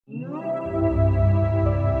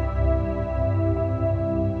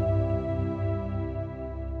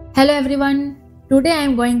Hello everyone, today I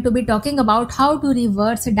am going to be talking about how to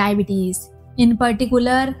reverse diabetes, in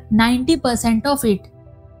particular 90% of it.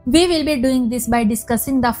 We will be doing this by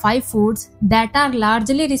discussing the 5 foods that are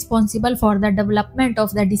largely responsible for the development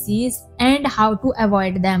of the disease and how to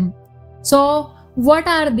avoid them. So, what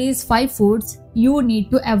are these 5 foods you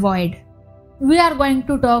need to avoid? We are going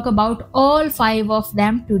to talk about all 5 of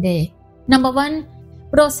them today. Number 1.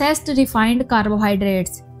 Processed refined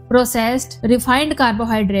carbohydrates. Processed refined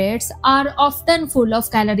carbohydrates are often full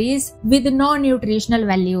of calories with no nutritional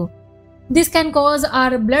value. This can cause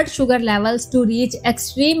our blood sugar levels to reach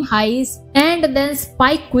extreme highs and then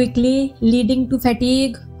spike quickly, leading to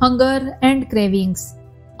fatigue, hunger, and cravings.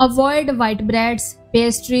 Avoid white breads,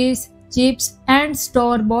 pastries, chips, and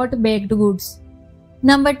store-bought baked goods.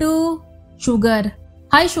 Number 2. Sugar.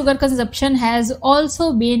 High sugar consumption has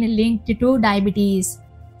also been linked to diabetes.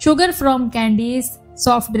 Sugar from candies,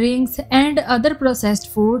 soft drinks, and other processed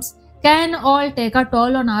foods can all take a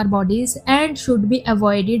toll on our bodies and should be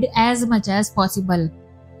avoided as much as possible.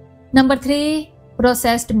 Number 3.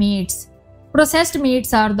 Processed meats. Processed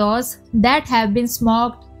meats are those that have been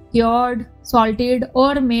smoked, cured, salted,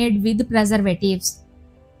 or made with preservatives.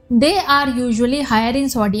 They are usually higher in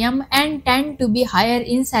sodium and tend to be higher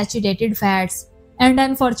in saturated fats, and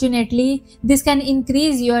unfortunately, this can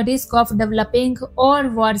increase your risk of developing or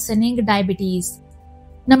worsening diabetes.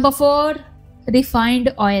 Number 4.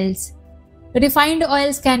 Refined oils. Refined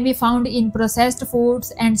oils can be found in processed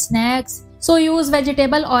foods and snacks, so use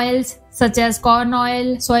vegetable oils such as corn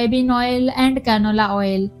oil, soybean oil, and canola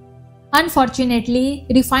oil. Unfortunately,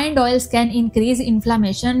 refined oils can increase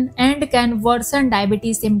inflammation and can worsen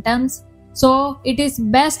diabetes symptoms, so it is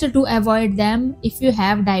best to avoid them if you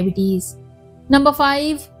have diabetes. Number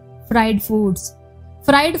 5. Fried foods.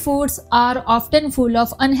 Fried foods are often full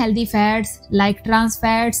of unhealthy fats like trans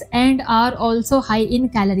fats and are also high in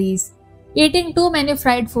calories. Eating too many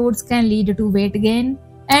fried foods can lead to weight gain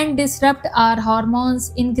and disrupt our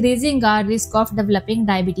hormones, increasing our risk of developing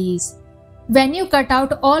diabetes. When you cut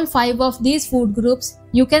out all 5 of these food groups,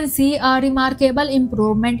 you can see a remarkable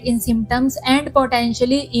improvement in symptoms and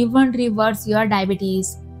potentially even reverse your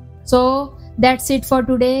diabetes. So that's it for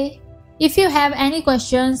today. If you have any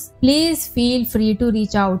questions, please feel free to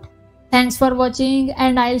reach out. Thanks for watching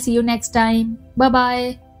and I'll see you next time. Bye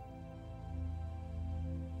bye.